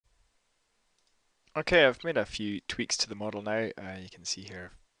Okay, I've made a few tweaks to the model now. You can see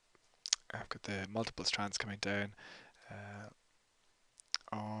here I've got the multiple strands coming down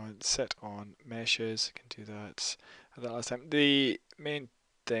on set on meshes. I can do that. I did that last time. The main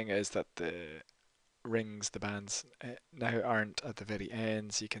thing is that the rings, the bands, now aren't at the very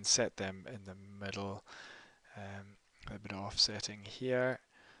ends. You can set them in the middle. A bit of offsetting here,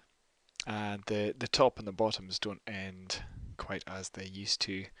 and the top and the bottoms don't end quite as they used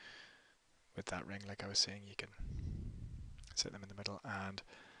to with that ring. Like I was saying, you can set them in the middle and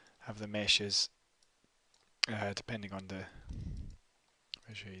have the meshes depending on the.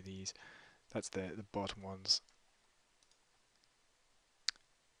 I'll show you these. That's the bottom ones.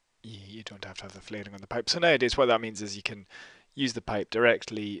 You don't have to have the flaring on the pipe. So nowadays, what that means is you can use the pipe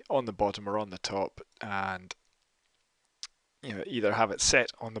directly on the bottom or on the top, and either have it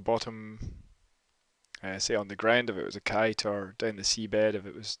set on the bottom, say on the ground if it was a kite, or down the seabed if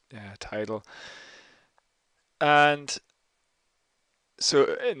it was tidal. And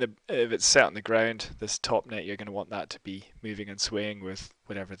so if it's set on the ground, this top net, you're going to want that to be moving and swaying with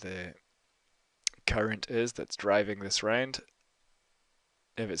whatever the current is that's driving this round.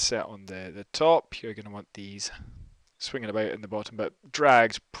 If it's set on the top, you're going to want these swinging about in the bottom, but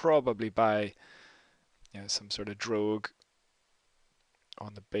dragged probably by some sort of drogue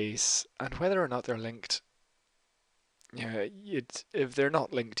on the base. And whether or not they're linked, if they're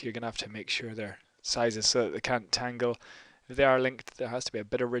not linked, you're going to have to make sure their sizes so that they can't tangle. If they are linked, there has to be a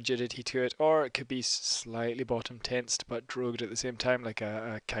bit of rigidity to it, or it could be slightly bottom tensed but drogued at the same time, like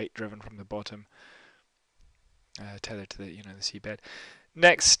a kite driven from the bottom, tethered to the seabed.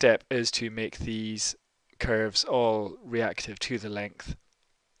 Next step is to make these curves all reactive to the length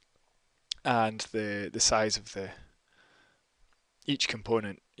and the size of each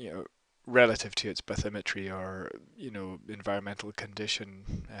component, relative to its bathymetry or environmental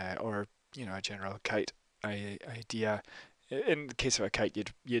condition, or a general kite idea. In the case of a kite,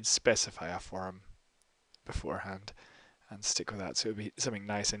 you'd specify a form beforehand and stick with that, so it would be something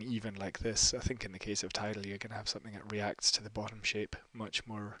nice and even like this. I think in the case of tidal, you're going to have something that reacts to the bottom shape much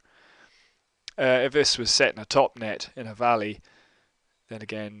more. If this was set in a top net in a valley, then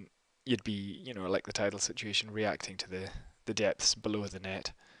again you'd be, like the tidal situation, reacting to the depths below the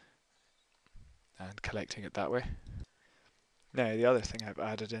net and collecting it that way. Now the other thing I've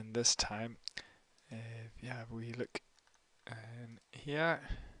added in this time, we look in here.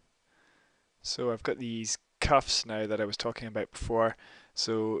 So I've got these cuffs now that I was talking about before.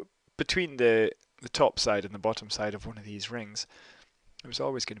 So between the top side and the bottom side of one of these rings, it was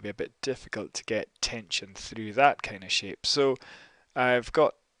always going to be a bit difficult to get tension through that kind of shape. So I've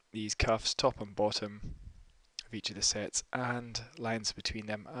got these cuffs, top and bottom of each of the sets, and lines between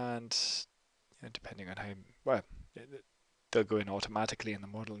them, and depending on how well, they'll go in automatically in the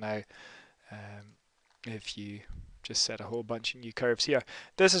model now. If you just set a whole bunch of new curves here,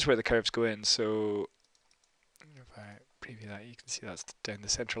 this is where the curves go in. So if I preview that, you can see that's down the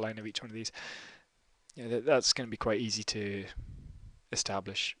central line of each one of these. That's going to be quite easy to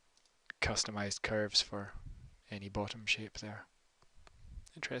establish customized curves for any bottom shape there.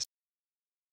 Interesting.